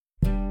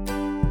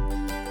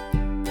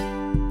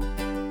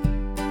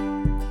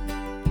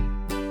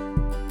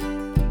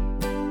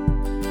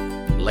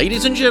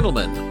Ladies and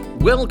gentlemen,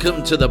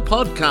 welcome to the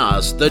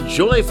podcast, The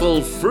Joyful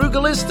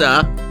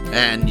Frugalista.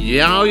 And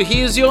now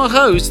here's your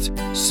host,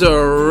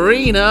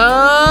 Serena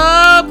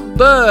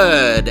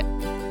Bird.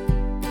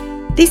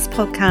 This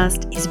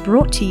podcast is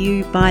brought to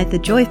you by The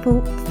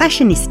Joyful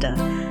Fashionista,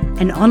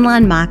 an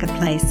online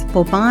marketplace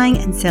for buying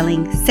and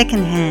selling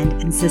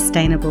secondhand and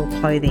sustainable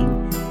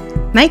clothing.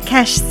 Make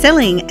cash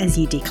selling as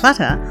you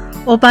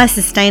declutter or buy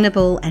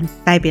sustainable and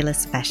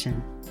fabulous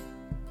fashion.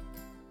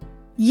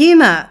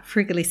 Yuma,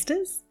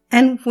 Frugalistas,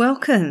 and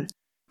welcome.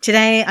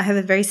 Today I have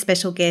a very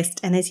special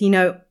guest, and as you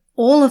know,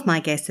 all of my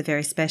guests are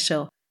very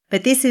special.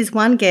 But this is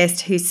one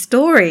guest whose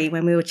story,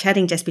 when we were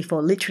chatting just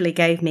before, literally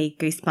gave me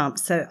goosebumps.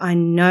 So I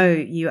know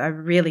you are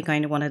really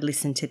going to want to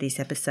listen to this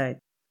episode.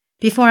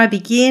 Before I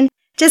begin,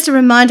 just a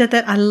reminder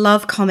that I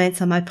love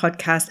comments on my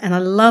podcast and I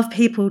love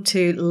people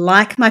to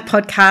like my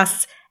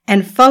podcasts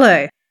and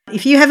follow.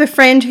 If you have a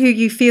friend who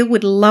you feel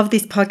would love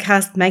this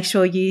podcast, make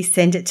sure you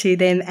send it to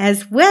them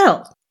as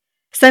well.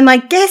 So my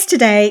guest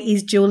today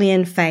is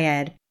Julian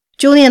Fayad.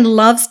 Julian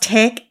loves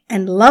tech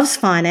and loves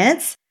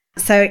finance,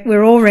 so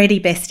we're already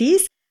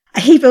besties.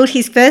 He built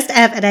his first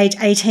app at age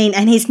 18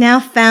 and he's now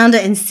founder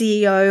and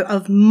CEO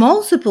of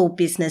multiple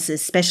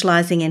businesses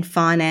specializing in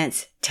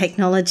finance,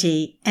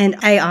 technology and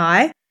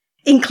AI,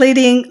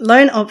 including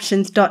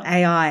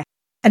LoanOptions.AI.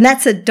 And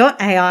that's a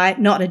 .ai,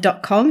 not a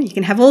 .com. You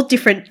can have all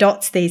different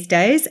dots these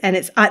days, and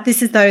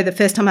this is though the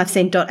first time I've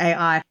seen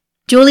 .ai.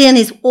 Julian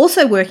is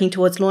also working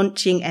towards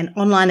launching an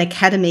online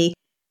academy,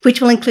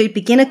 which will include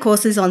beginner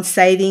courses on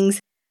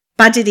savings,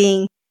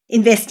 budgeting,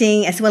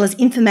 investing, as well as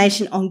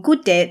information on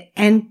good debt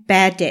and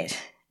bad debt.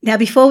 Now,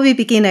 before we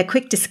begin, a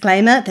quick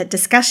disclaimer that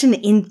discussion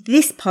in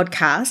this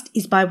podcast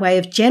is by way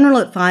of general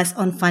advice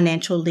on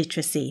financial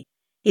literacy.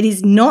 It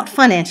is not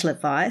financial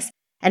advice,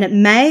 and it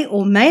may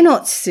or may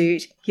not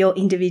suit your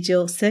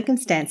individual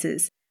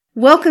circumstances.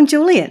 Welcome,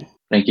 Julian.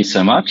 Thank you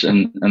so much,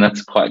 and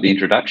that's quite the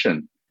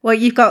introduction. Well,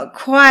 you've got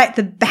quite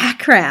the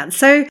background.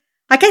 So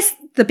I guess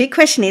the big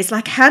question is,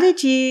 how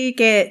did you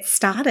get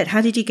started?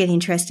 How did you get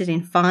interested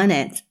in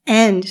finance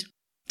and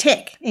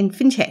tech, in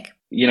fintech?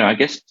 I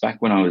guess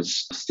back when I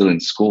was still in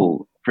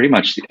school, pretty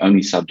much the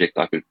only subject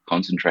I could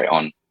concentrate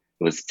on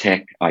was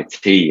tech,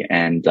 IT,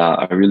 and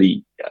I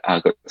really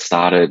got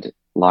started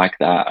like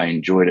that. I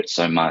enjoyed it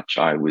so much.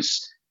 I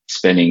was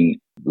spending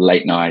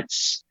late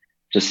nights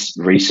just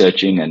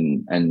researching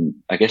and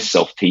I guess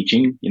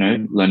self-teaching,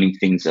 learning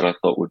things that I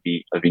thought would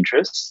be of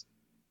interest.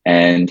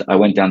 And I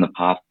went down the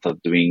path of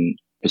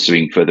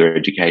pursuing further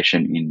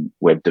education in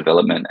web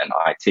development and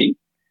IT.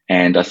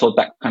 And I thought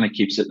that kind of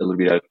keeps it a little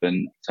bit open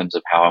in terms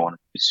of how I want to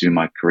pursue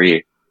my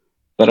career.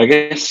 But I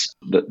guess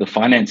the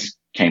finance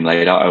came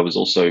later. I was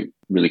also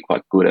really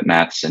quite good at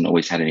maths and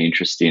always had an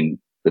interest in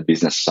the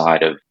business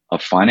side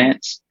of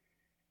finance.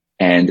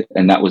 And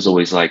that was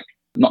always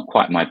not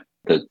quite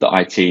the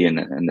IT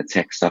and the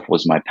tech stuff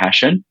was my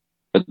passion,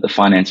 but the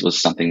finance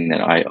was something that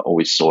I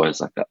always saw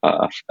as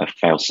a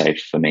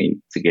fail-safe for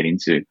me to get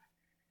into.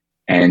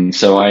 And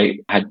so I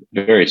had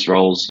various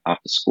roles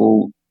after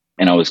school,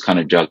 and I was kind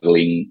of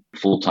juggling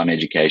full-time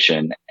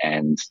education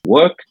and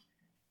work,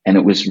 and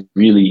it was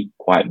really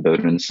quite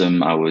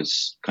burdensome. I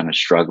was kind of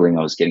struggling.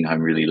 I was getting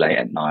home really late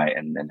at night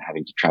and then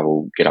having to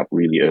travel, get up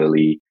really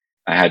early.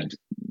 I had,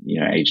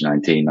 age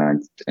 19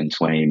 and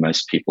 20,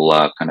 most people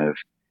are kind of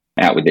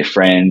out with their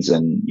friends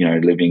and,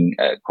 living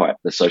quite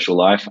the social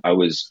life. I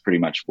was pretty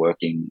much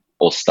working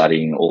or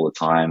studying all the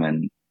time,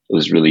 and it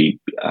was really,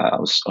 I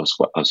was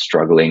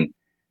struggling.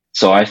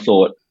 So I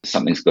thought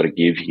something's got to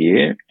give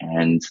here.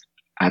 And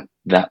at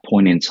that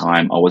point in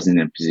time, I wasn't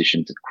in a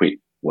position to quit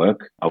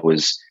work. I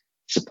was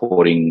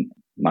supporting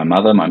my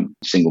mother, my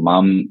single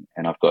mum,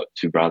 and I've got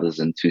 2 brothers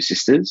and 2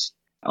 sisters.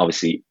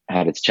 Obviously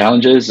had its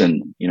challenges,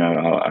 and,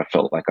 I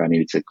felt like I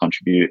needed to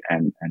contribute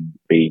and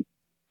be,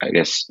 I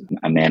guess,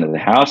 a man of the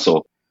house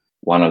or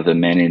one of the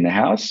men in the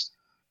house.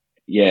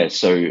 Yeah,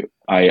 so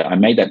I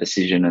made that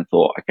decision and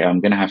thought, okay,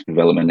 I'm going to have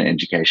development and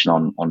education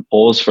on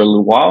pause for a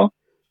little while,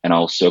 and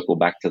I'll circle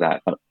back to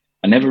that. But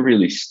I never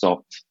really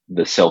stopped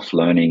the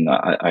self-learning.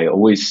 I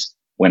always,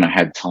 when I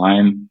had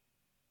time,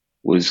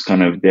 was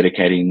kind of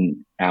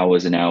dedicating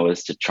hours and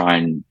hours to try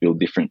and build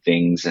different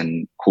things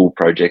and cool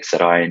projects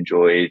that I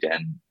enjoyed,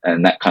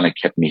 and that kind of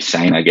kept me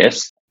sane, I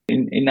guess.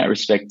 In that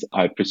respect,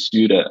 I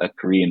pursued a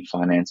career in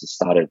finance and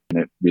started in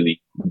a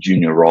really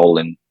junior role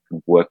and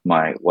worked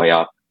my way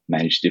up,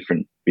 managed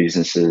different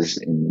businesses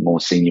in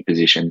more senior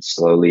positions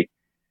slowly.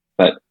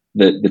 But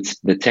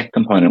the tech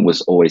component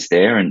was always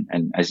there.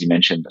 And as you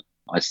mentioned,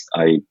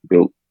 I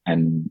built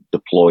and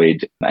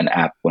deployed an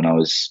app when I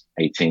was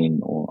 18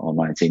 or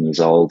 19 years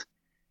old.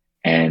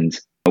 And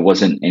it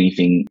wasn't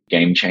anything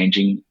game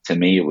changing to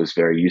me. It was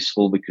very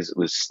useful because it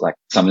was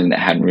something that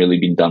hadn't really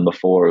been done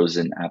before. It was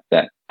an app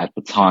that at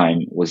the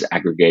time was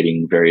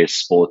aggregating various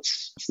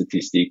sports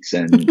statistics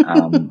and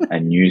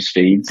and news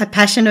feeds. A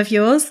passion of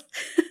yours?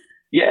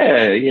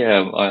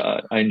 Yeah.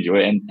 I enjoy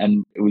it.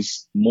 And it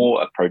was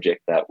more a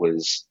project that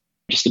was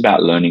just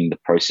about learning the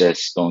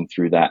process, going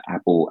through that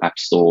Apple App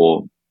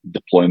Store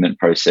deployment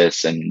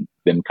process and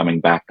them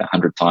coming back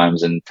 100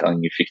 times and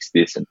telling you fix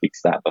this and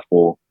fix that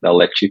before they'll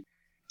let you.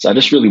 So I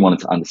just really wanted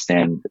to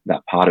understand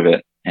that part of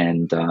it.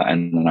 And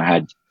then I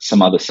had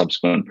some other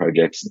subsequent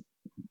projects,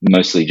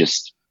 mostly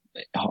just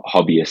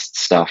hobbyist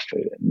stuff.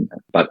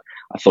 But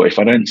I thought if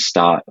I don't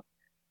start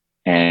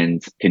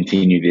and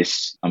continue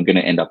this, I'm going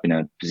to end up in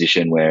a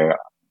position where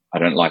I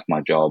don't like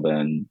my job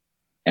and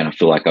I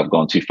feel like I've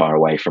gone too far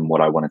away from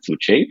what I wanted to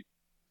achieve.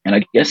 And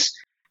I guess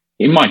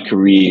in my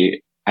career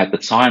at the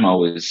time, I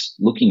was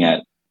looking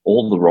at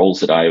all the roles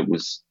that I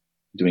was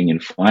doing in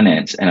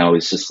finance, and I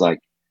was just like,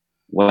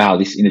 wow,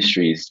 this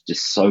industry is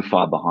just so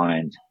far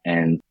behind.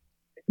 And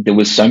there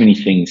was so many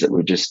things that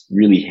were just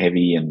really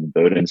heavy and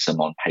burdensome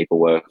on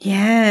paperwork.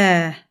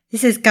 Yeah.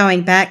 This is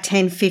going back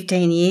 10,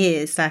 15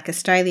 years. Like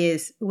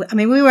Australia's, I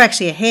mean, we were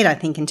actually ahead, I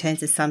think, in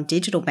terms of some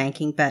digital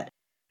banking, but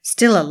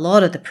still a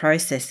lot of the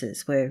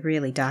processes were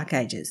really dark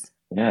ages.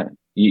 Yeah.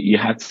 You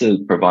had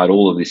to provide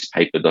all of this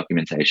paper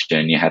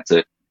documentation. You had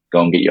to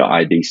go and get your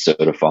ID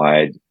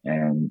certified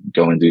and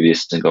go and do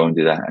this and go and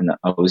do that. And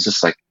I was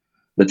just like,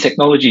 the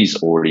technology is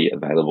already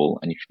available.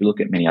 And if you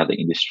look at many other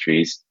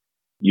industries,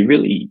 you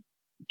really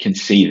can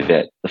see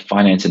that the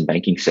finance and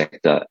banking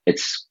sector,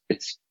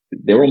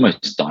 they're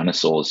almost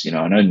dinosaurs.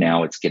 I know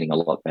now it's getting a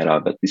lot better,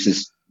 but this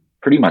is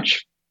pretty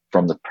much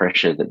from the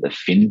pressure that the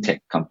fintech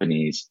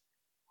companies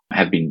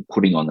have been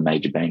putting on the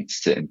major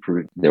banks to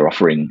improve their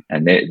offering.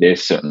 And they're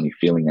certainly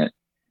feeling it.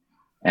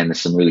 And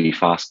there's some really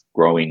fast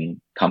growing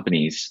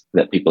companies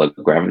that people are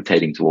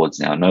gravitating towards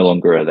now. No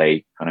longer are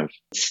they kind of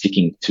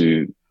sticking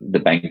to the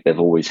bank they've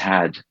always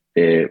had.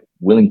 They're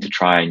willing to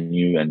try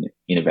new and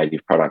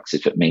innovative products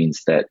if it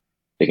means that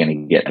they're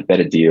going to get a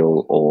better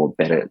deal or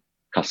better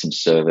customer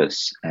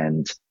service.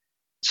 And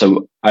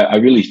so I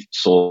really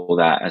saw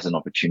that as an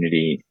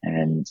opportunity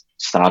and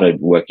started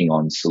working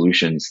on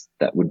solutions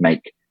that would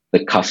make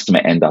the customer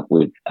end up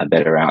with a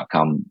better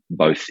outcome,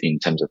 both in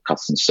terms of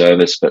customer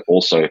service, but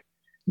also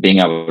being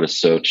able to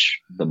search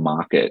the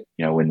market,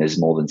 when there's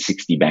more than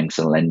 60 banks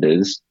and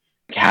lenders.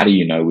 How do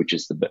you know which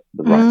is the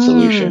right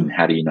solution?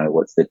 How do you know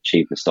what's the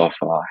cheapest offer?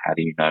 How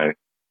do you know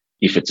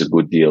if it's a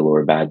good deal or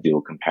a bad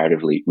deal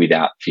comparatively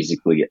without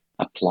physically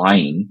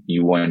applying?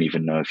 You won't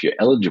even know if you're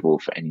eligible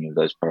for any of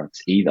those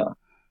products either.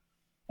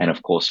 And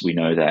of course, we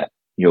know that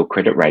your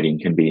credit rating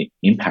can be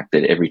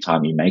impacted every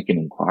time you make an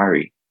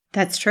inquiry.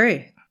 That's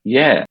true.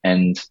 Yeah.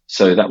 And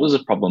so that was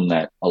a problem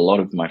that a lot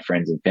of my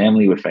friends and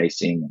family were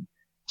facing.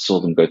 Saw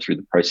them go through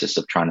the process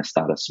of trying to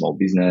start a small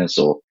business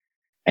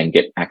and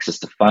get access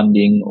to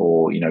funding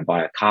or,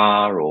 buy a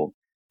car or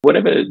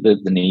whatever the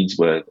needs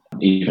were,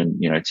 even,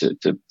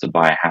 to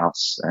buy a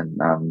house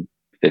and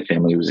their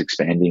family was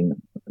expanding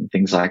and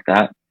things like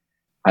that.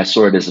 I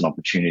saw it as an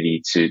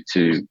opportunity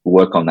to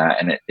work on that.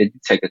 And it did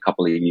take a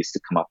couple of years to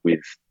come up with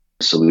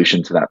a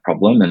solution to that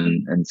problem.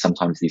 And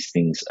sometimes these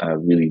things are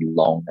really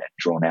long and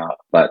drawn out,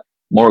 but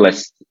more or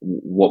less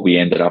what we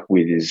ended up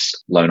with is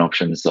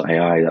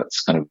LoanOptions.AI.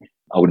 That's kind of,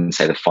 I wouldn't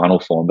say the final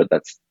form, but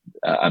that's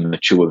a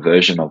mature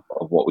version of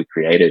what we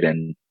created.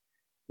 And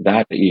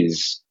that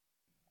is,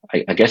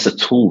 I guess, a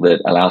tool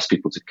that allows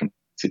people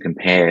to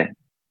compare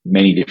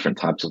many different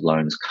types of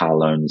loans: car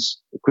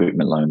loans,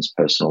 equipment loans,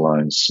 personal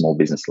loans, small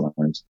business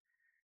loans.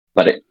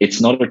 But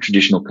it's not a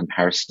traditional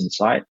comparison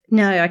site.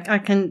 No, I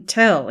can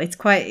tell. It's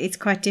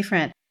quite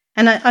different.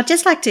 And I'd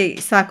just like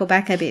to cycle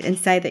back a bit and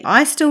say that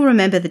I still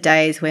remember the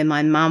days where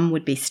my mum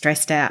would be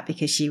stressed out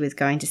because she was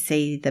going to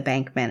see the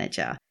bank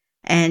manager.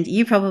 And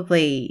you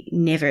probably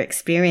never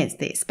experienced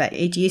this, but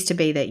it used to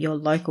be that your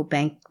local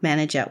bank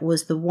manager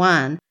was the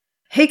one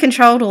who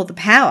controlled all the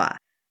power.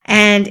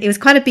 And it was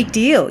quite a big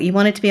deal. You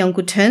wanted to be on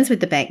good terms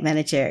with the bank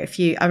manager.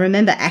 I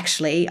remember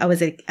actually,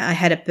 I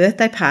had a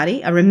birthday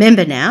party. I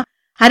remember now.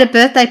 I had a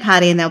birthday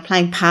party and they were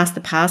playing Pass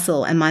the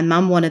Parcel, and my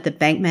mum wanted the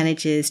bank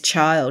manager's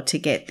child to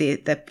get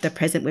the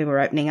present we were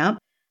opening up.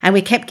 And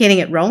we kept getting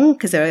it wrong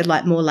because there were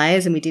like more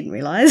layers and we didn't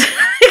realise.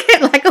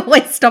 Like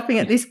always stopping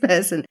at this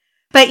person.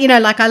 But,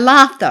 I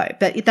laughed though,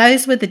 but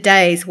those were the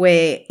days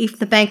where if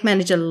the bank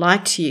manager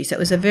liked you, so it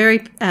was a very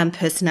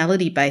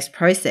personality-based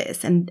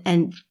process and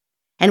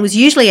it was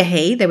usually a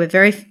he. There were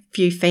very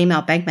few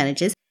female bank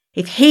managers.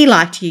 If he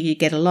liked you, you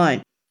get a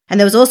loan. And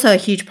there was also a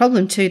huge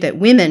problem too that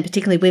women,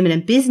 particularly women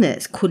in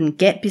business, couldn't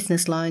get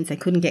business loans. They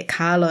couldn't get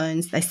car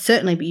loans. They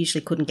certainly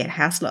usually couldn't get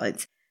house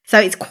loans. So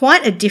it's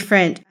quite a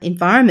different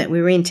environment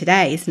we're in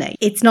today, isn't it?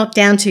 It's not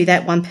down to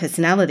that one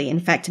personality.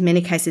 In fact, in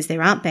many cases,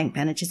 there aren't bank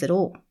managers at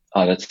all.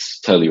 Oh, that's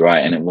totally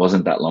right. And it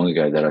wasn't that long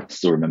ago that I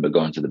still remember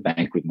going to the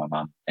bank with my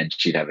mum and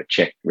she'd have a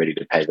check ready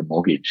to pay the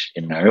mortgage,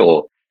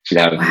 or she'd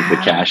have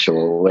the cash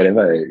or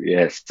whatever.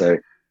 Yes. So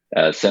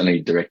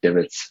certainly direct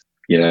debits,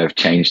 have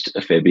changed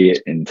a fair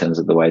bit in terms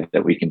of the way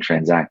that we can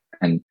transact.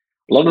 And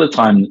a lot of the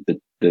time,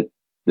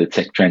 the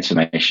tech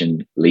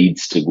transformation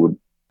leads to good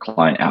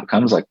client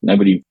outcomes. Like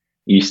nobody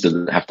used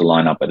to have to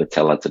line up at a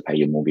teller to pay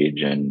your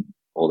mortgage and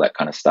all that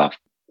kind of stuff.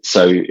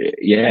 So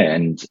yeah,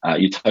 and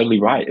you're totally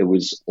right. It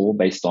was all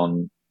based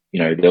on,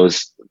 there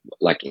was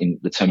like in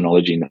the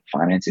terminology in the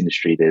finance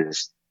industry,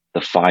 there's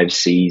the 5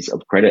 C's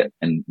of credit.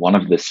 And one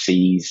of the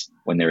C's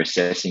when they're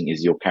assessing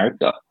is your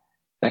character.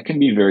 That can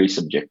be very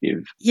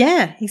subjective.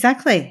 Yeah,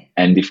 exactly.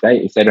 And if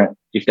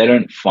they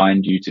don't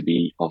find you to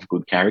be of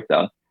good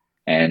character,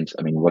 and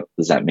I mean, what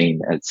does that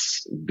mean?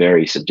 It's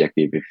very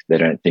subjective. If they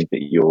don't think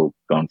that you're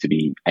going to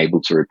be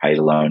able to repay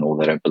the loan, or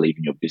they don't believe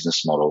in your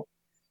business model,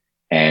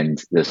 and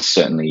there's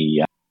certainly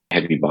a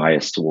heavy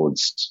bias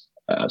towards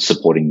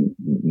supporting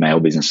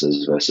male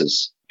businesses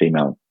versus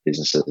female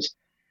businesses.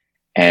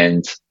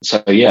 And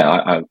so,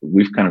 yeah,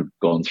 we've kind of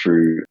gone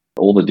through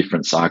all the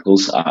different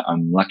cycles.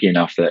 I'm lucky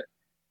enough that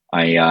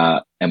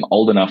I am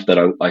old enough that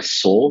I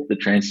saw the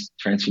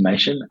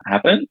transformation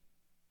happen,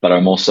 but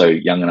I'm also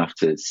young enough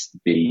to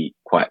be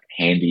quite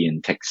handy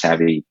and tech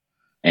savvy.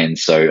 And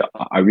so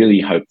I really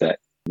hope that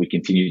we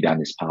continue down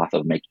this path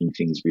of making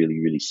things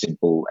really, really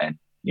simple and,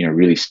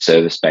 really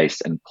service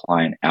based and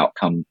client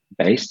outcome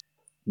based.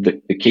 The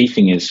key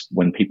thing is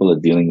when people are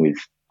dealing with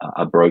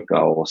a broker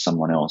or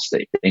someone else,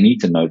 they need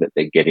to know that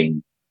they're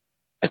getting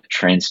a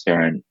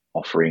transparent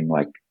offering.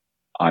 Like,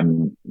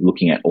 I'm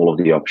looking at all of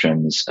the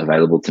options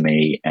available to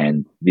me,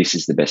 and this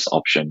is the best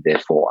option.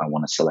 Therefore, I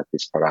want to select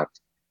this product.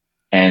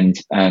 And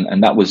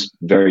that was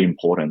very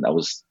important. That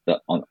was the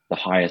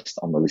highest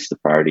on the list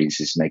of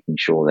priorities, is making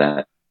sure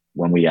that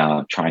when we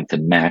are trying to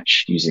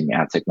match using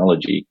our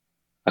technology,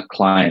 a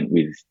client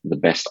with the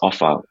best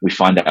offer, we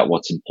find out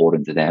what's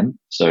important to them.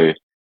 So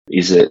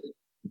is it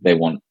they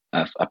want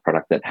a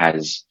product that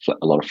has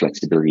a lot of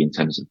flexibility in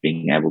terms of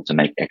being able to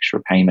make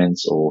extra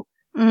payments, or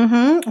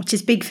which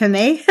is big for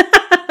me.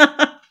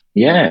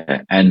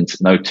 Yeah, and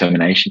no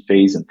termination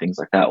fees and things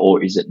like that?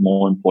 Or is it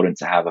more important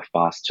to have a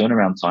fast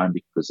turnaround time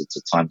because it's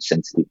a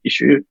time-sensitive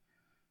issue?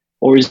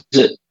 Or is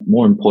it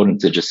more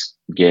important to just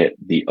get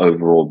the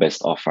overall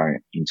best offer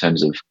in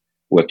terms of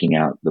working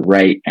out the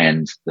rate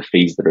and the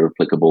fees that are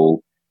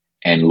applicable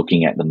and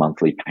looking at the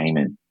monthly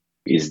payment?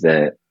 Is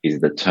the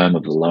term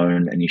of the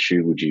loan an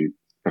issue? Would you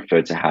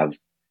prefer to have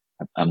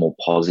a more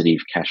positive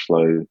cash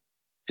flow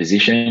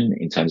position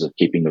in terms of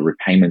keeping the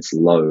repayments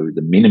low,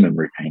 the minimum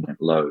repayment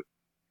low?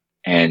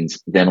 And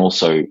then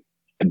also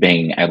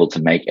being able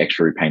to make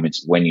extra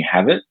repayments when you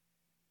have it.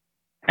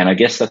 And I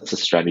guess that's a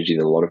strategy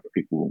that a lot of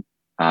people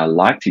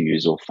like to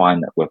use or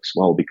find that works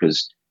well,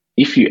 because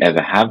if you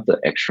ever have the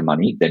extra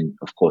money, then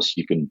of course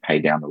you can pay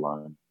down the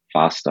loan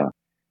faster.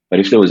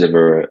 But if there was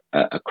ever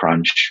a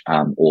crunch,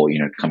 or,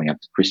 coming up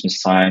to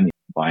Christmas time,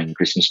 buying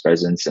Christmas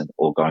presents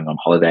or going on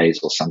holidays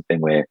or something,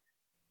 where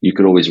you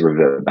could always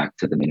revert back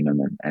to the minimum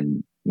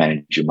and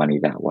manage your money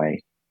that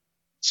way.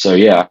 So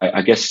yeah,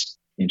 I guess,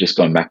 just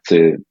going back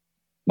to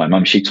my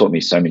mum, she taught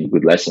me so many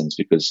good lessons,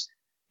 because,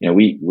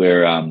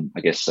 we're, I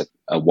guess, like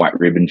a white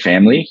ribbon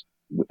family,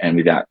 and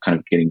without kind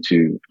of getting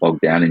too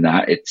bogged down in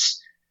that,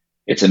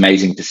 it's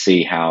amazing to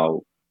see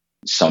how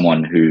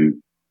someone who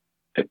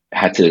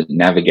had to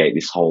navigate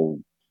this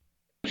whole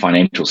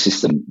financial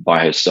system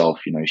by herself,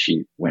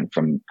 she went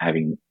from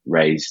having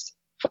raised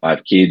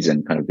 5 kids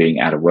and kind of being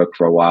out of work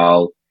for a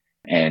while,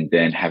 and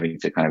then having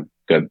to kind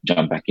of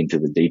jump back into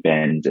the deep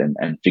end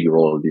and figure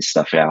all of this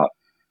stuff out.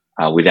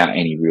 Without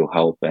any real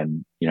help.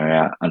 And,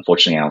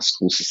 unfortunately, our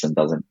school system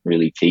doesn't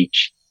really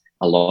teach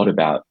a lot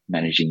about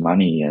managing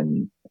money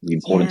and the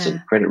importance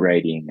of credit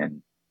rating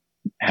and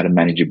how to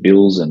manage your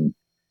bills. And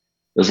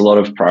there's a lot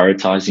of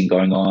prioritizing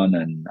going on.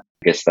 And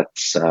I guess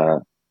that's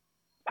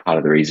part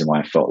of the reason why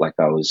I felt like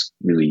I was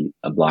really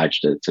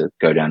obliged to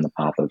go down the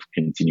path of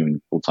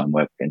continuing full-time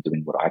work and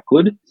doing what I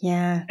could.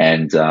 Yeah.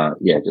 And,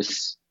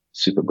 just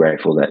super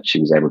grateful that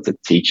she was able to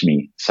teach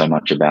me so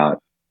much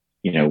about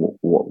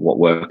what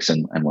works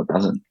and what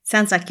doesn't.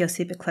 Sounds like you're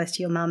super close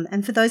to your mum.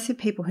 And for those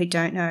people who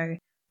don't know,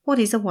 what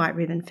is a white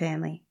ribbon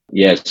family?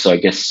 Yeah, so I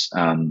guess,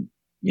 I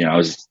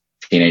was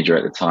a teenager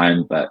at the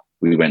time, but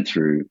we went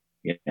through,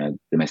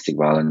 domestic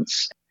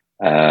violence.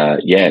 So,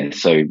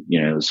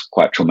 it was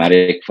quite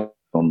traumatic for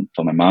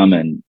my mum,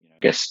 and I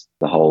guess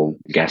the whole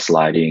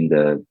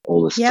gaslighting,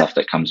 all the stuff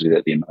that comes with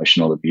it, the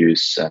emotional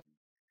abuse,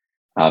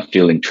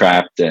 feeling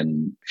trapped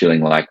and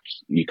feeling like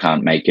you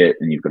can't make it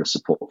and you've got to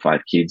support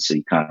 5 kids, so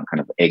you can't kind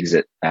of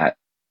exit that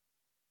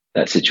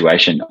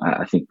situation.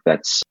 I think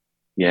that's,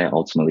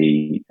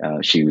 ultimately,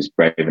 she was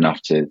brave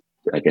enough to,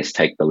 I guess,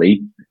 take the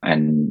leap,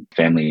 and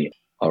family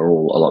are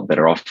all a lot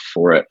better off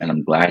for it. And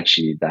I'm glad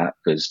she did that,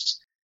 because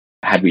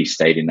had we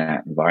stayed in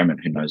that environment,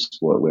 who knows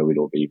where we'd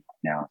all be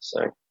now.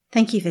 So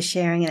thank you for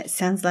sharing it. It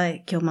sounds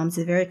like your mum's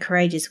a very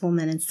courageous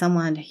woman and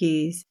someone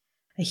who's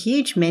a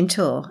huge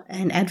mentor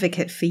and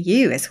advocate for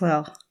you as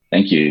well.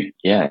 Thank you.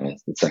 Yeah,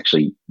 it's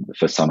actually the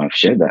first time I've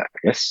shared that,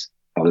 I guess,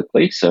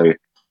 publicly. So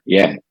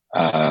yeah,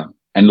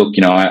 and look,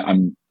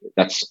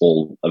 that's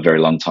all a very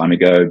long time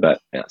ago, but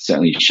it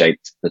certainly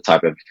shaped the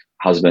type of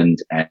husband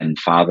and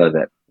father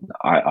that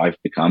I've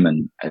become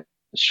and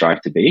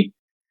strive to be.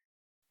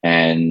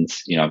 And,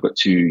 I've got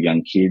 2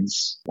 young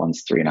kids.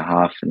 One's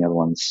 3.5 and the other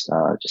one's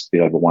just a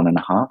bit over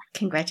 1.5.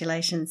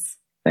 Congratulations.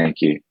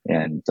 Thank you.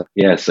 And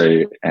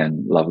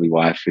and lovely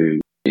wife who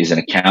is an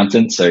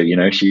accountant. So,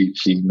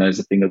 she knows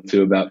a thing or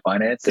two about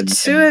finance. The And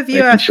two of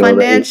you are a sure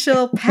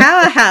financial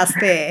powerhouse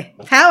there.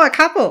 Power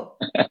couple.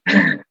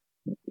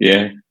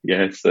 Yeah.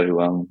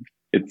 So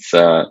it's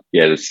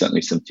there's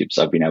certainly some tips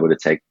I've been able to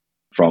take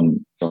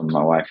from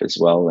my wife as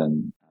well,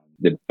 and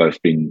they've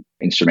both been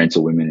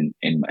instrumental women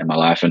in my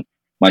life. And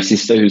my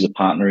sister, who's a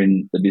partner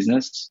in the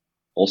business,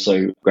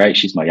 also great.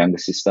 She's my younger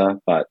sister,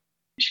 but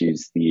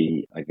she's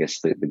the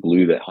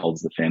glue that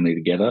holds the family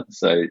together.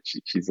 So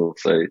she's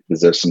also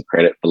deserves some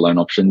credit for Loan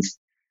Options.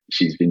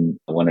 She's been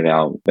one of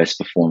our best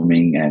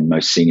performing and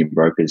most senior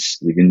brokers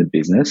within the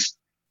business,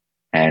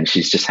 and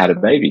she's just had a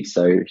baby.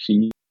 So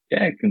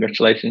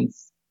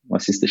congratulations, my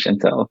sister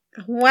Chantel.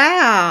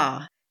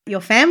 Wow. Your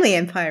family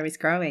empire is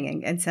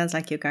growing and sounds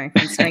like you're going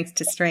from strength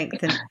to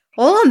strength. And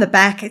all on the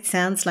back, it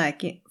sounds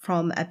like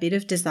from a bit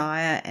of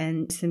desire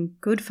and some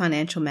good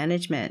financial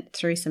management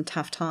through some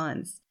tough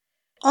times.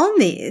 On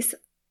this,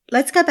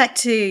 let's go back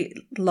to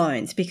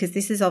loans, because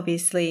this is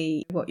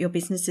obviously what your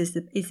business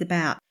is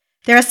about.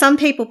 There are some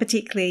people,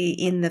 particularly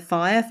in the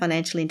FIRE,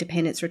 financial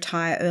independence,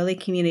 retire early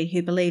community,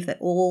 who believe that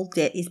all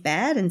debt is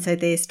bad. And so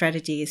their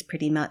strategy is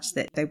pretty much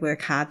that they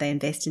work hard, they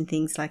invest in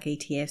things like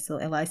ETFs or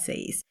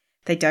LICs.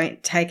 They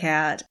don't take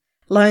out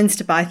loans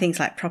to buy things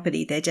like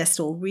property. They're just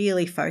all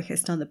really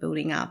focused on the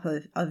building up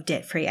of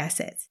debt-free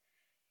assets.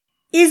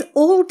 Is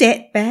all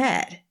debt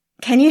bad?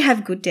 Can you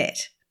have good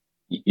debt?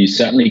 You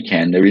certainly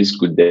can. There is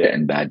good debt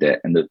and bad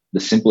debt. And the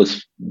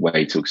simplest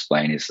way to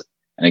explain is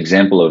an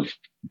example of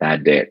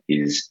bad debt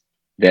is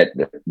debt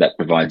that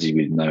provides you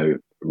with no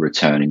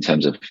return in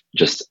terms of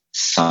just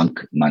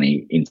sunk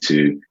money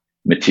into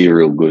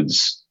material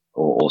goods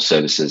or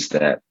services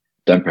that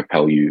don't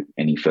propel you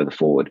any further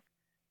forward.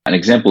 An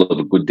example of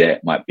a good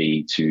debt might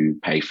be to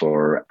pay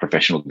for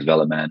professional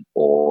development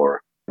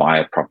or buy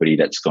a property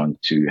that's going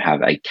to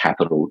have a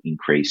capital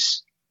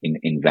increase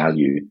in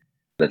value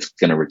that's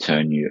going to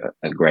return you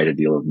a greater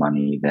deal of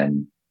money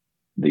than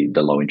the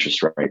low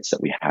interest rates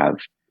that we have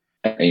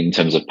in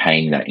terms of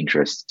paying that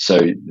interest. So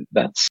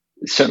that's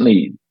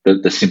certainly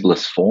the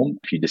simplest form.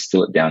 If you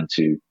distill it down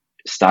to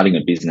starting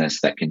a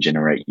business that can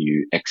generate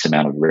you X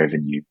amount of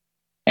revenue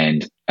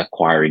and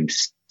acquiring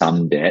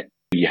some debt,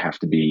 you have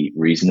to be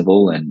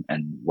reasonable and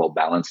well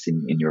balanced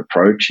in your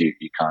approach. You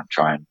can't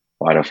try and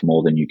bite off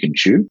more than you can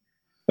chew.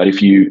 But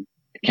if you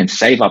can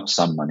save up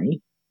some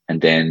money and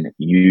then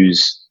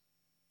use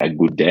a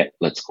good debt,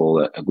 let's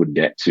call it a good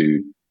debt,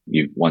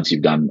 once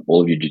you've done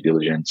all of your due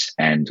diligence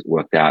and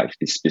worked out if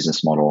this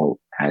business model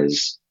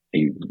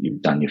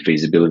you've done your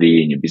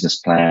feasibility and your business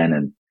plan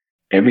and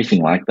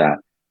everything like that,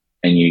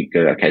 and you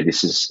go, okay,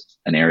 this is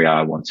an area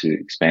I want to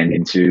expand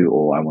into,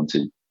 or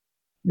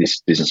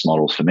this business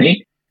model for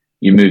me.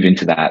 You move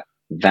into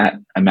that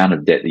amount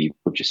of debt that you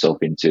put yourself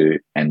into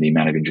and the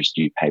amount of interest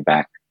you pay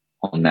back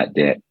on that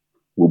debt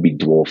will be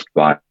dwarfed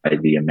by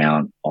the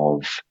amount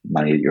of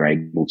money that you're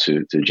able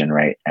to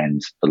generate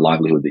and the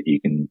livelihood that you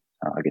can,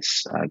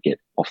 get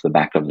off the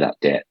back of that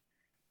debt.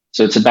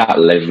 So it's about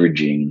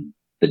leveraging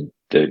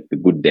the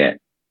good debt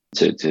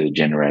to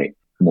generate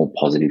more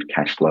positive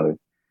cash flow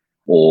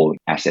or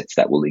assets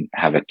that will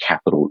have a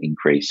capital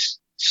increase.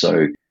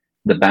 So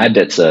the bad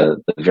debts are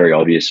the very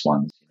obvious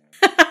ones.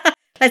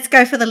 Let's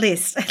go for the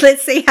list.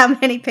 Let's see how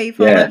many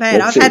people have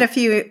had. I've had a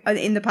few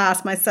in the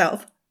past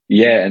myself.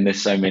 Yeah, and there's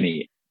so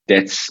many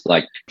debts.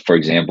 Like, for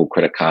example,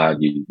 credit card,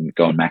 you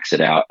go and max it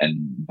out and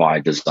buy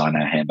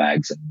designer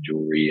handbags and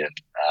jewelry. And,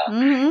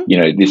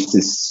 this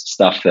is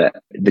stuff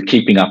that the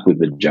keeping up with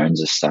the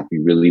Joneses stuff,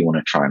 you really want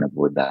to try and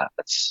avoid that.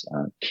 That's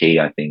key,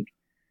 I think.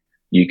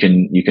 You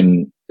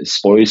can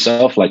spoil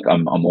yourself. Like,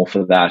 I'm all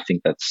for that. I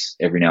think that's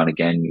every now and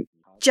again.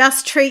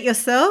 Just treat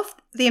yourself.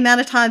 The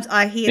amount of times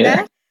I hear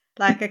that.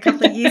 Like a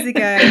couple of years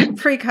ago,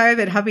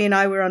 pre-COVID, hubby and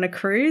I were on a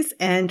cruise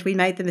and we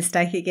made the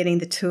mistake of getting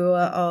the tour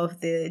of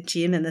the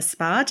gym and the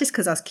spa just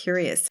because I was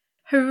curious.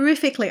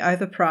 Horrifically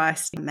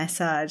overpriced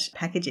massage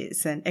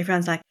packages, and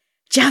everyone's like,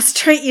 just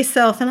treat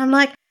yourself. And I'm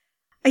like,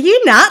 are you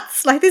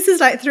nuts? Like, this is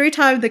like 3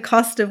 times the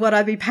cost of what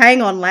I'd be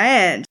paying on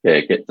land.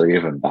 Yeah, get 3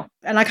 of them back.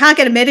 And I can't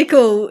get a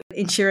medical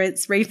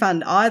insurance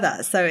refund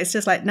either. So it's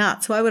just like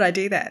nuts. Why would I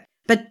do that?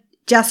 But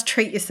just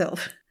treat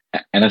yourself.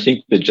 And I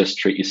think the just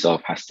treat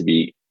yourself has to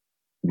be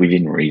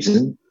within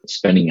reason.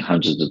 Spending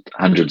hundreds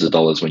of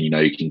dollars when you know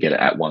you can get it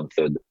at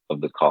 1/3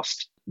 of the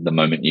cost the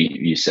moment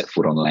you set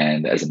foot on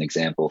land, as an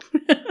example.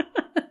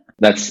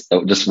 That's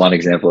just one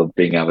example of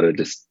being able to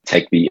just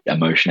take the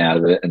emotion out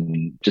of it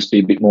and just be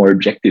a bit more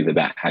objective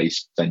about how you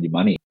spend your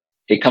money.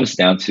 It comes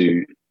down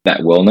to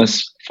that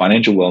wellness.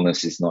 Financial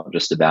wellness is not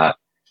just about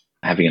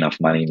having enough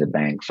money in the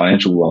bank.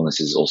 Financial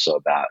wellness is also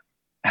about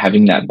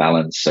having that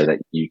balance so that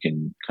you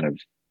can kind of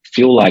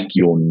feel like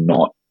you're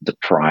not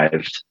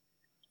deprived.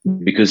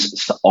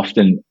 Because so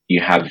often you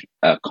have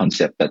a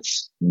concept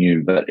that's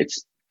new, but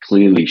it's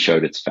clearly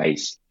showed its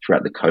face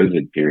throughout the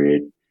COVID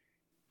period.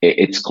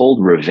 It's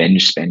called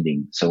revenge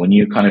spending. So when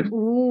you kind of,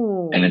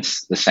 and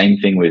it's the same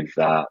thing with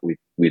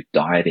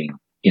dieting.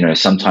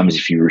 Sometimes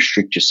if you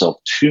restrict yourself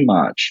too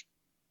much,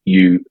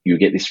 you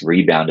get this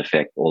rebound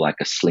effect, or like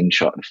a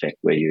slingshot effect,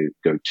 where you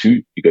go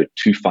too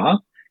far.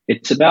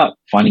 It's about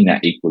finding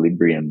that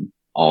equilibrium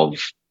of,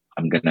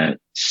 I'm going to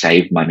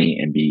save money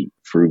and be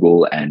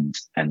frugal and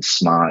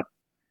smart,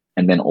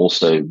 and then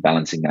also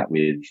balancing that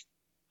with,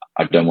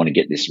 I don't want to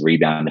get this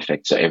rebound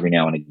effect. So every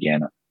now and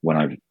again, when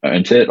I've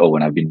earned it or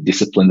when I've been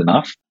disciplined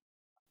enough,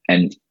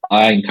 and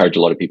I encourage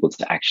a lot of people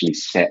to actually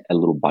set a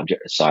little budget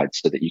aside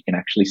so that you can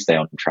actually stay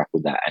on track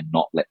with that and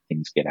not let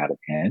things get out of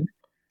hand.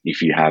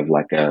 If you have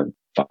like a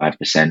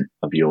 5%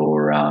 of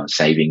your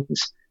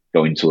savings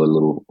go into a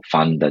little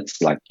fund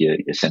that's like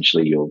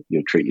essentially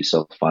your treat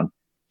yourself fund,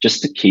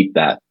 just to keep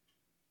that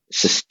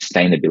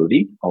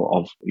sustainability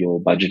of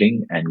your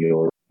budgeting and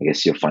your, I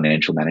guess, your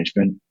financial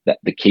management. That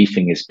the key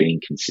thing is being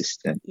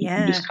consistent.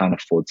 Yeah. You just can't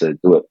afford to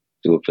do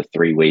it for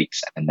 3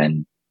 weeks and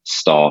then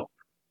stop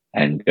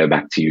and go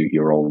back to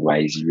your old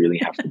ways. You really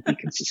have to be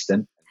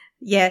consistent.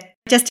 Yeah.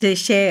 Just to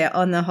share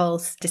on the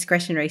whole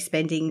discretionary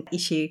spending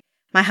issue,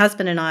 my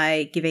husband and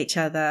I give each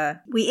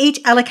other, we each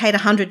allocate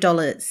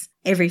 $100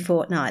 every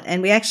fortnight.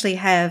 And we actually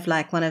have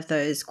like one of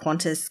those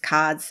Qantas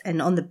cards,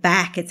 and on the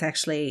back, it's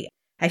actually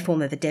a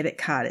form of a debit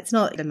card. It's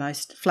not the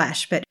most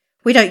flash, but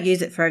we don't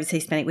use it for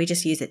overseas spending. We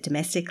just use it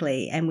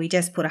domestically, and we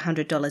just put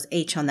 $100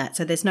 each on that.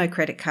 So there's no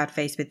credit card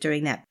fees with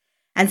doing that.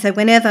 And so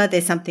whenever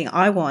there's something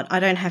I want, I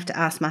don't have to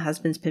ask my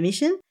husband's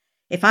permission.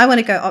 If I want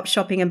to go op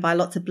shopping and buy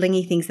lots of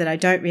blingy things that I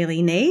don't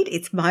really need,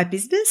 it's my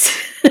business.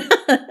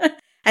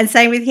 And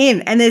same with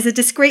him. And there's a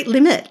discrete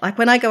limit. Like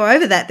when I go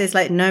over that, there's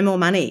like no more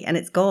money and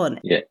it's gone.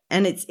 Yeah.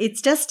 And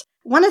it's just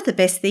one of the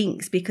best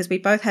things, because we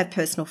both have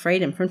personal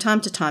freedom. From time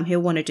to time, he'll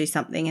want to do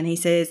something and he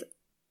says,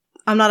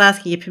 I'm not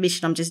asking your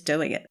permission, I'm just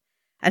doing it.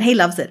 And he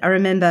loves it. I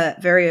remember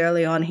very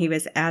early on, he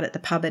was out at the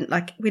pub, and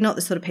like, we're not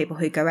the sort of people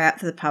who go out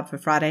to the pub for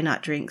Friday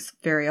night drinks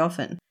very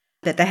often,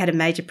 but they had a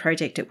major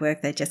project at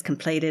work they just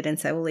completed. And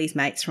so all these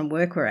mates from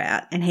work were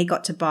out, and he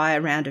got to buy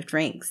a round of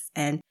drinks.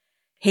 And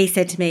he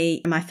said to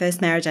me, in my first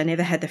marriage, I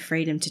never had the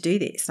freedom to do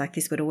this. Like,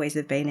 this would always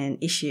have been an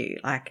issue.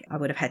 Like, I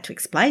would have had to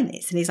explain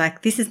this. And he's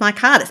like, this is my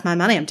card. It's my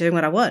money. I'm doing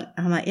what I want.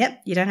 And I'm like,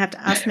 yep, you don't have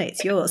to ask me.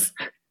 It's yours.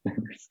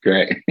 That's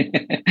great.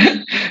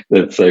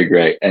 That's so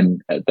great.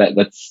 And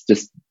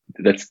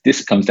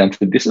this comes down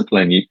to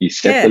discipline. You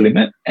set the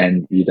limit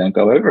and you don't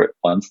go over it.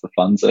 Once the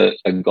funds are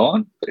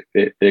gone,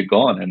 they're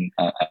gone. And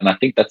I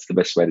think that's the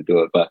best way to do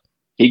it. But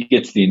he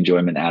gets the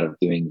enjoyment out of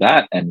doing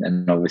that.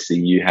 And obviously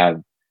you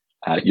have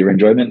your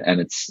enjoyment, and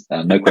it's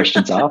no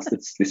questions asked.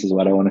 This is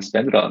what I want to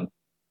spend it on.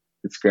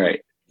 It's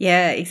great.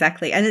 Yeah,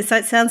 exactly. And so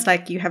it sounds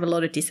like you have a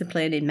lot of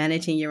discipline in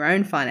managing your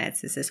own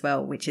finances as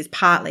well, which is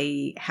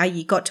partly how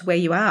you got to where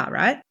you are,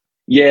 right?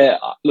 Yeah,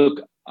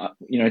 look,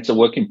 it's a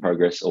work in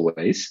progress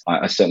always.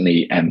 I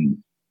certainly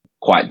am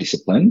quite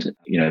disciplined.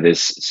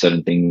 There's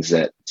certain things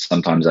that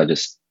sometimes I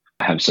just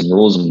have some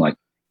rules. I'm like,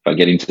 if I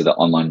get into the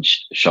online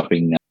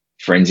shopping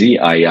frenzy,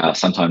 I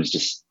sometimes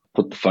just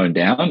put the phone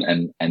down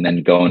and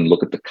then go and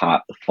look at the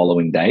cart the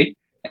following day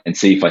and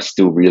see if I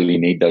still really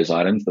need those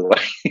items.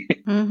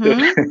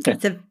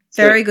 It's a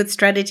very good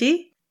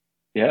strategy.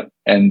 Yeah.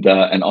 And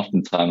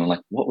oftentimes I'm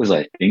like, what was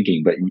I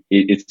thinking? But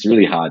it's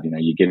really hard.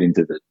 You get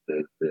into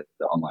the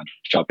online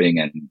shopping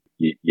and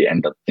you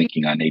end up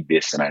thinking, I need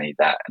this and I need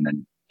that. And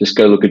then just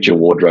go look at your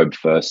wardrobe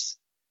first.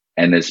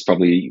 And there's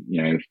probably,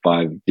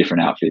 5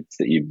 different outfits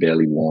that you've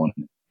barely worn.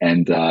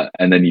 And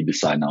then you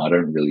decide, no, I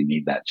don't really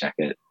need that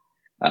jacket.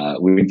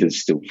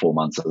 Winter's still 4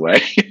 months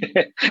away.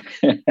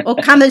 Or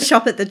come and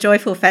shop at the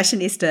Joyful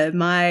Fashionista,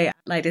 my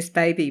latest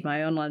baby,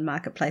 my online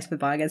marketplace for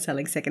buying and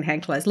selling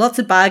secondhand clothes. Lots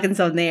of bargains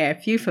on there. A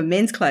few for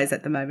men's clothes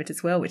at the moment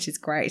as well, which is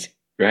great.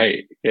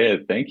 Great. Yeah,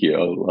 thank you.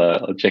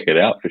 I'll check it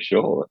out for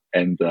sure.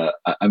 And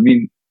I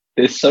mean,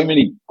 there's so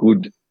many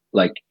good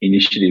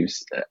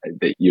initiatives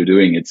that you're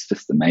doing. It's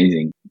just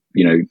amazing.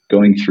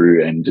 Going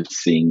through and just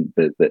seeing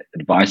the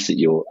advice that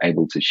you're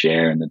able to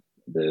share and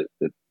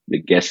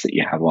the guests that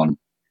you have on.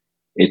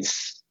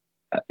 It's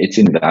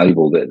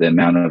invaluable, the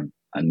amount of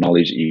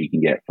knowledge that you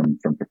can get from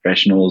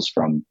professionals,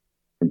 from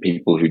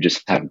people who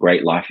just have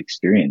great life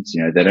experience.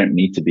 They don't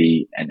need to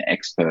be an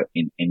expert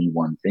in any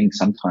one thing.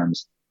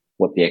 Sometimes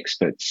what the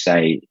experts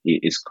say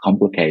is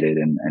complicated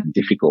and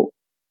difficult.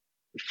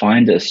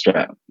 Find a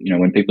strat.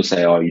 When people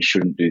say, oh, you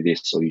shouldn't do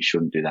this or you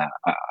shouldn't do that,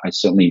 I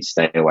certainly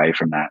stay away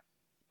from that.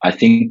 I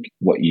think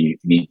what you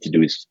need to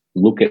do is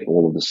look at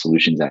all of the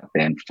solutions out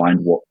there and find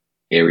what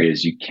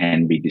areas you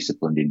can be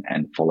disciplined in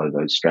and follow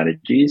those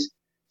strategies.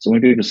 So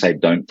when people say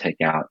don't take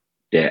out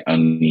debt,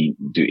 only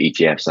do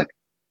ETFs, like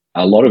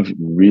a lot of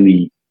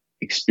really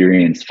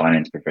experienced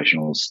finance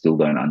professionals still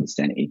don't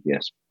understand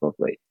ETFs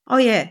properly. Oh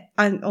yeah,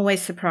 I'm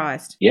always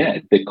surprised. Yeah,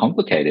 they're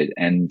complicated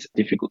and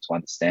difficult to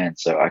understand.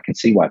 So I can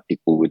see why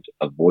people would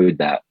avoid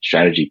that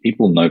strategy.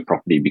 People know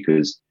property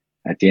because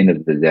at the end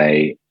of the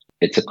day,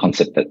 it's a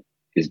concept that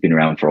has been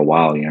around for a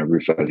while.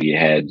 Roof over your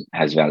head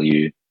has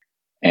value.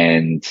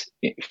 And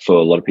for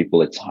a lot of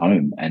people, it's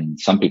home, and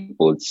some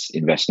people it's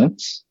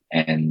investments,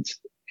 and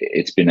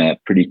it's been a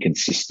pretty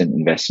consistent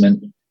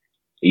investment.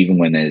 Even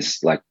when there's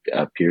like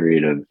a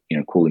period of,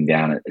 cooling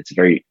down, it's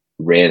very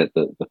rare that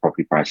the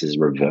property prices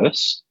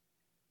reverse.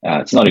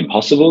 It's not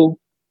impossible.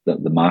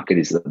 The market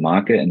is the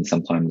market, and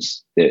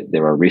sometimes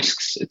there are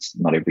risks. It's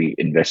not every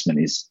investment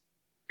is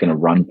going to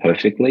run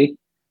perfectly.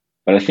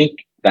 But I think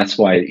that's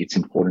why it's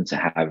important to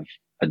have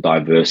a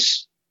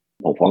diverse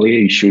portfolio.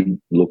 You should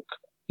look,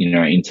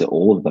 into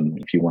all of them.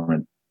 If you want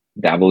to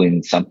dabble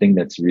in something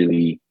that's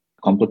really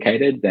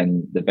complicated,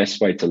 then the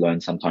best way to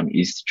learn sometimes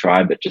is to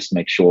try, but just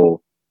make sure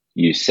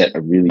you set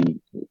a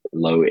really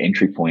low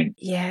entry point.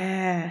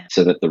 Yeah.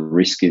 So that the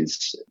risk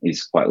is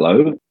quite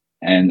low.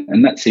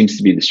 And that seems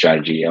to be the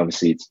strategy.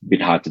 Obviously, it's a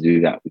bit hard to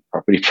do that with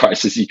property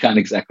prices. You can't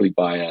exactly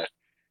buy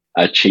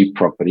a cheap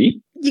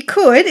property. You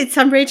could in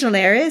some regional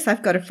areas.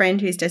 I've got a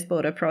friend who's just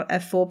bought a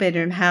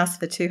 4-bedroom house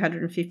for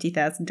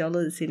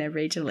 $250,000 in a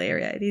regional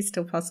area. It is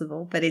still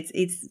possible, but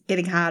it's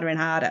getting harder and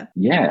harder.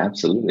 Yeah,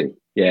 absolutely.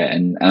 Yeah,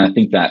 and I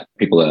think that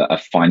people are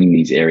finding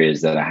these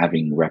areas that are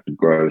having rapid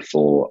growth,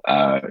 or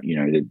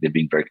they're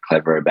being very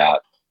clever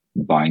about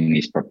buying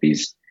these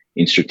properties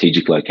in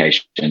strategic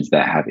locations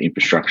that have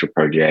infrastructure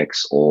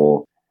projects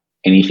or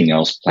anything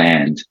else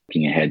planned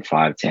looking ahead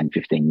 5, 10,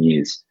 15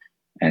 years.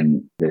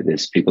 And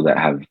there's people that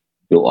have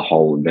built a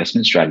whole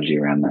investment strategy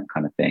around that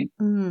kind of thing.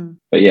 Mm.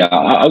 But yeah,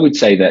 I would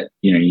say that,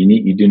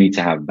 you do need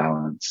to have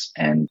balance,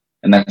 and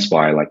that's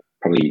why I like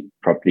probably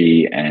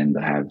property, and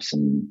I have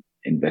some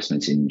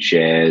investments in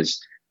shares.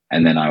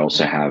 And then I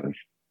also have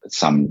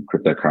some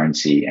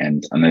cryptocurrency,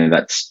 and I know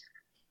that's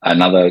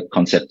another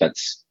concept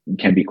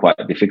can be quite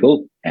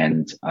difficult.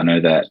 And I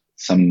know that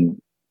some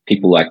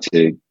people like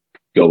to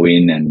go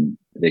in, and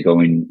they're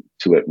going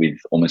to it with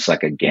almost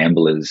like a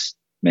gambler's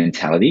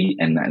mentality.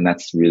 And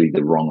that's really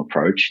the wrong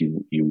approach.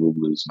 You will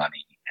lose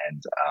money,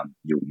 and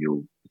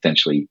you'll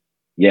potentially,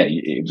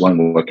 it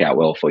won't work out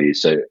well for you.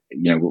 So,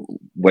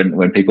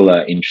 when people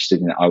are interested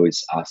in it, I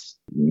always ask,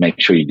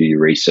 make sure you do your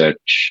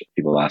research.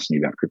 People ask me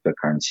about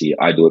cryptocurrency.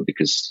 I do it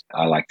because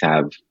I like to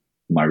have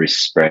my risk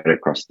spread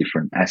across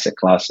different asset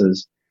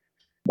classes.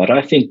 But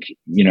I think,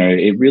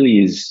 it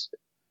really is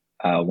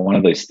one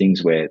of those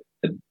things where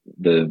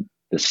the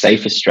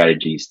safest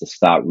strategy is to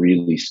start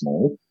really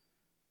small.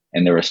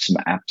 And there are some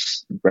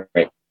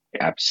great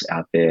apps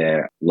out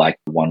there, like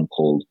one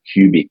called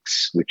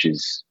Cubix, which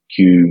is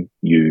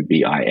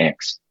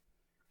Qubix.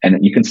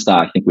 And you can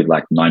start, I think, with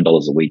like $9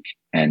 a week,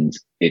 and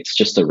it's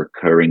just a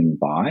recurring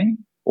buy,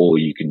 or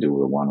you can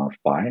do a one-off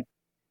buy.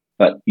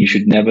 But you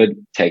should never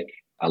take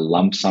a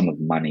lump sum of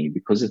money,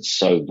 because it's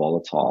so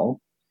volatile.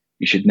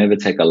 You should never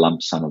take a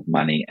lump sum of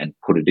money and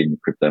put it in the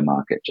crypto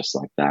market just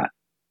like that.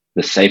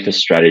 The safest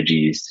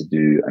strategy is to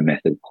do a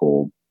method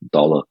called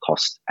dollar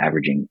cost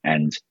averaging.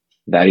 And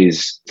that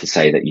is to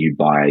say that you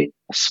buy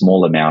a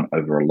small amount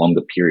over a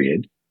longer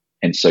period.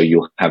 And so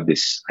you'll have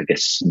this, I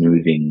guess,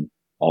 smoothing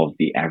of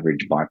the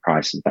average buy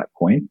price of that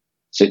coin.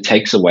 So it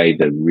takes away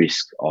the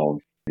risk of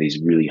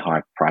these really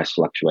high price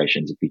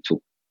fluctuations. If you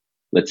took,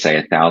 let's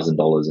say,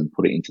 $1,000 and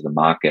put it into the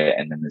market,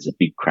 and then there's a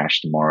big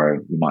crash tomorrow,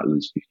 you might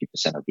lose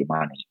 50% of your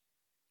money.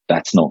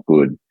 That's not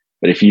good.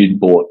 But if you'd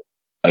bought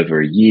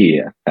over a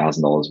year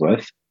 $1,000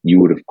 worth, you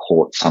would have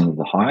caught some of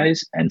the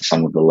highs and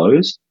some of the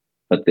lows.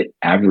 But the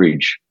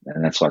average,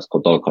 and that's why it's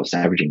called dollar cost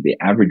averaging, the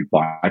average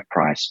buy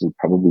price would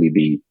probably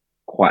be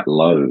quite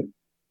low.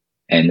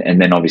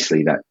 And then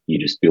obviously that you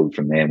just build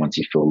from there once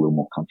you feel a little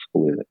more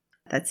comfortable with it.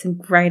 That's some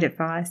great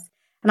advice.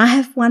 And I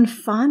have one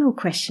final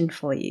question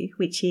for you,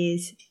 which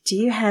is, do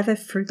you have a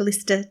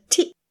Frugalista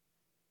tip?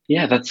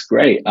 Yeah, that's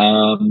great.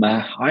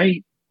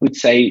 I would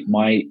say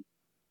my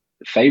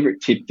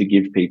favorite tip to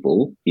give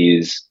people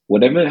is,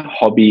 whatever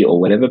hobby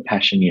or whatever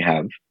passion you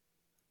have,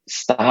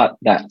 start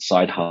that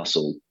side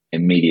hustle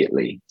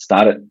immediately.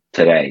 Start it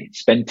today.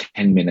 Spend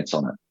 10 minutes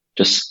on it.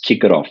 Just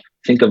kick it off.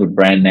 Think of a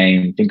brand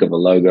name, think of a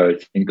logo,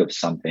 think of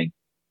something.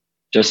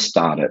 Just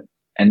start it.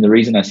 And the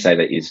reason I say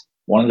that is,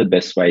 one of the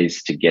best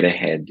ways to get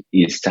ahead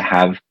is to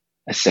have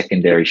a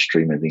secondary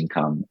stream of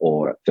income,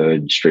 or a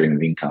third stream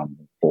of income,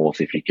 fourth,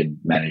 if you can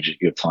manage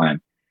your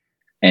time.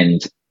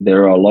 And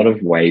there are a lot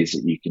of ways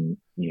that you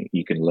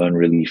can learn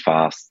really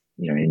fast.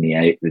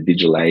 In the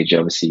digital age,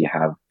 obviously you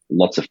have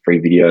lots of free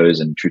videos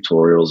and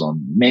tutorials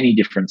on many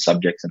different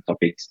subjects and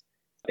topics.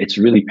 It's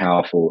really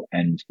powerful,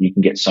 and you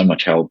can get so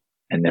much help.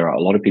 And there are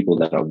a lot of people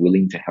that are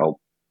willing to help,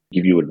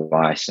 give you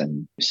advice,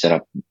 and set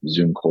up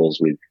Zoom calls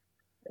with,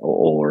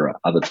 or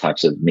other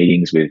types of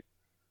meetings with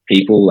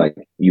people. Like,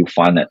 you'll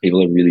find that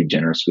people are really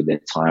generous with their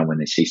time when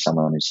they see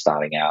someone who's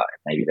starting out and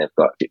maybe they've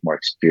got a bit more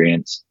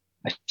experience.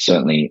 I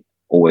certainly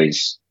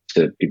always,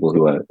 to people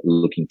who are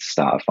looking to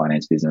start a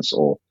finance business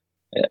or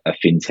a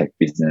fintech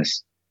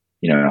business,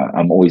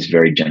 I'm always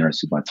very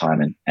generous with my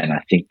time. And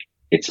I think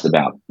it's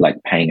about like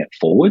paying it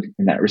forward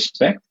in that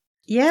respect.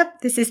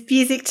 Yep, this is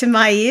music to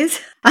my ears.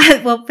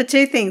 Well, for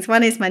two things.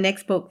 One is my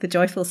next book, The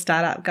Joyful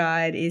Startup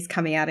Guide, is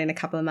coming out in a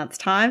couple of months'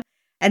 time.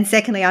 And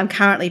secondly, I'm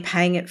currently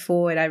paying it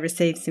forward. I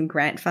received some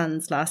grant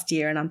funds last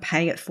year, and I'm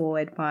paying it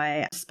forward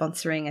by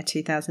sponsoring a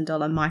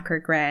 $2,000 micro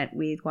grant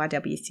with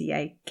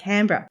YWCA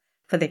Canberra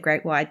for their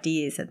Great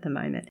Ideas at the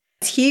moment.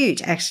 It's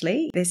huge,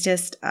 actually.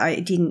 I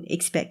didn't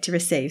expect to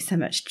receive so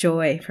much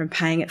joy from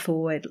paying it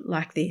forward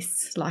like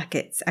this. Like,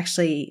 it's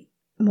actually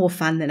more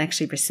fun than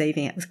actually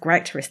receiving it. It was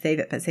great to receive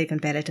it, but it's even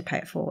better to pay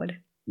it forward.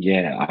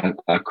 Yeah,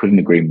 I couldn't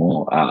agree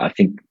more. I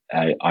think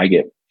I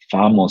get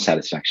far more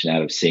satisfaction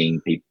out of seeing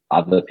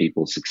other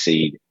people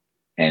succeed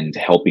and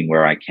helping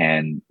where I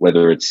can,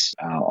 whether it's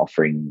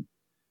offering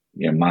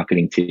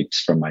marketing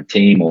tips from my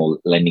team or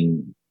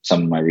lending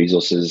some of my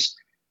resources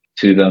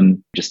to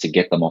them just to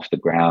get them off the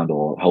ground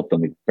or help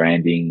them with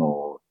branding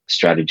or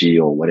strategy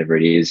or whatever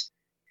it is.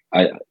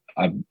 I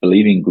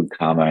believe in good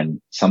karma, and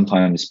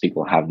sometimes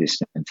people have this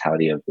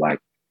mentality of like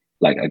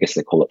I guess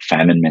they call it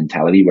famine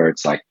mentality, where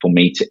it's like, for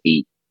me to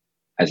eat,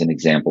 as an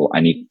example, I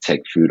need to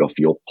take food off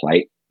your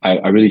plate.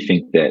 I really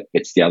think that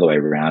it's the other way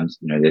around.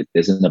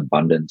 There's an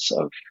abundance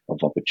of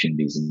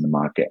opportunities in the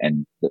market,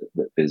 and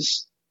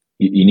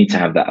you need to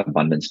have that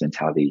abundance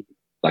mentality.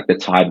 Like, the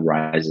tide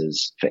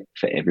rises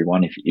for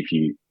everyone. If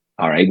you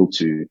are able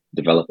to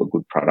develop a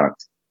good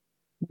product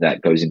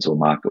that goes into a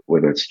market,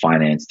 whether it's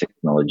finance,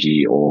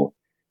 technology, or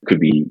could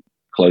be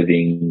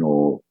clothing,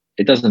 or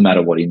it doesn't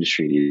matter what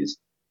industry it is.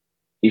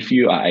 If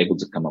you are able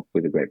to come up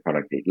with a great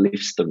product, it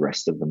lifts the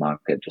rest of the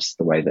market just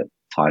the way that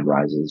tide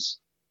rises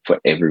for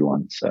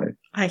everyone. So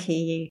I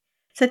hear you.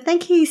 So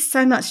thank you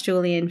so much,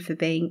 Julian, for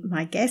being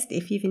my guest.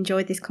 If you've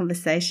enjoyed this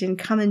conversation,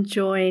 come and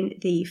join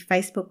the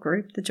Facebook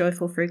group, the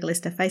Joyful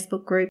Frugalista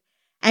Facebook group.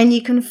 And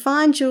you can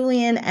find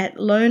Julian at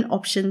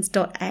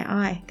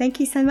LoanOptions.AI.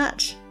 Thank you so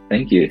much.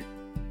 Thank you.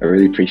 I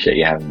really appreciate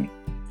you having me.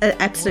 An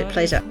absolute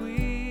pleasure.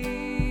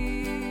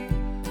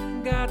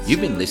 You've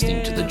been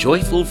listening to The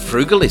Joyful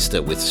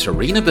Frugalista with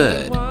Serena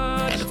Bird.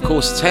 And of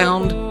course,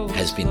 sound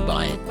has been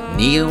by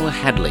Neil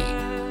Hadley.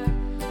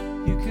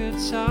 You could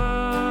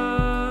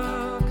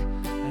talk,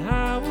 and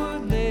I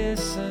would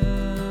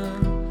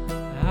listen,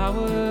 I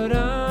would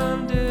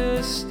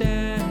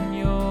understand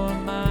your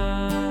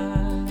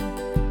mind.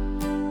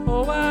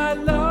 Oh, I'd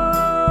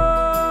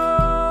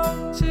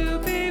love to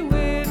be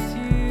with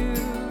you,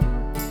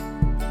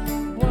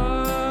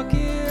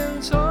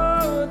 walking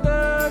toward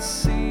the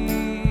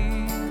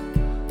sea,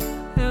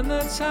 and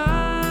the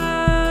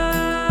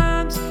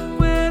times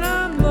when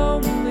I'm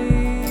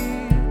lonely,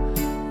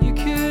 you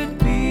could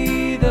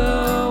be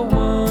the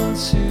one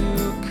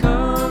to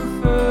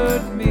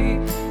comfort me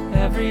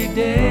every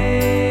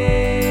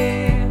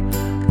day.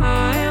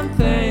 I am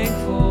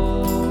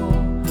thankful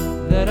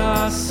that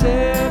our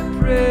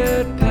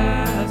separate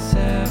paths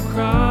have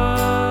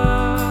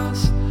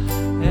crossed.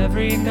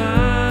 Every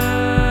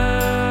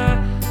night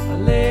I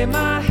lay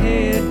my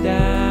head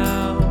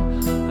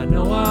down, I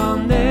know I'll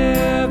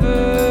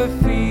never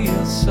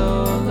feel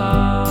so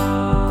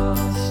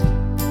lost.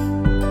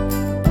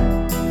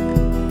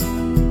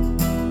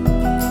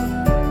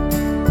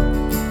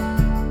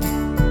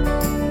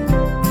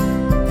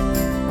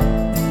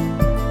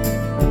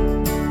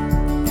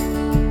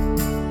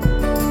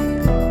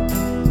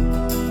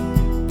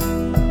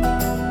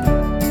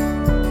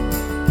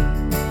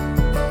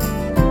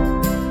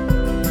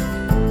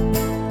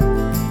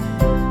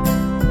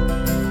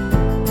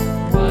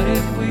 What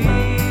if we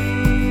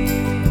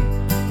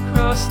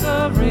cross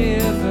the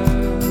river?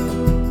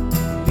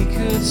 We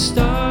could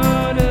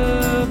start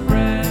a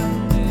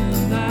brand new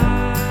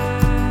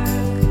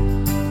life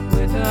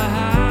with a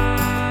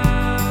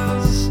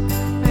house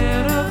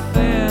and a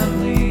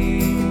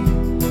family.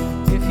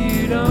 If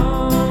you'd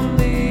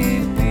only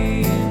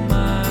be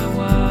my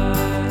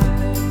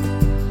wife.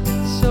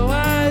 So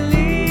I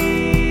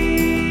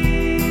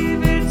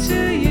leave it to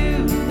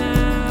you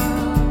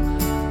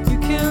now. You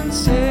can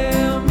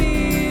tell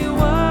me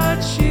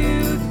what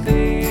you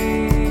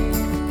think.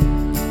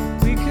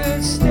 We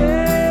could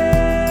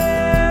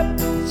step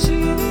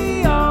to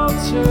the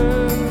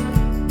altar.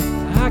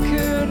 I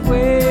could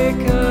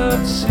wake up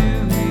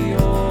to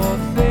your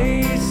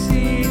face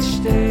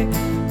each day,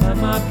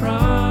 and my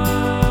promise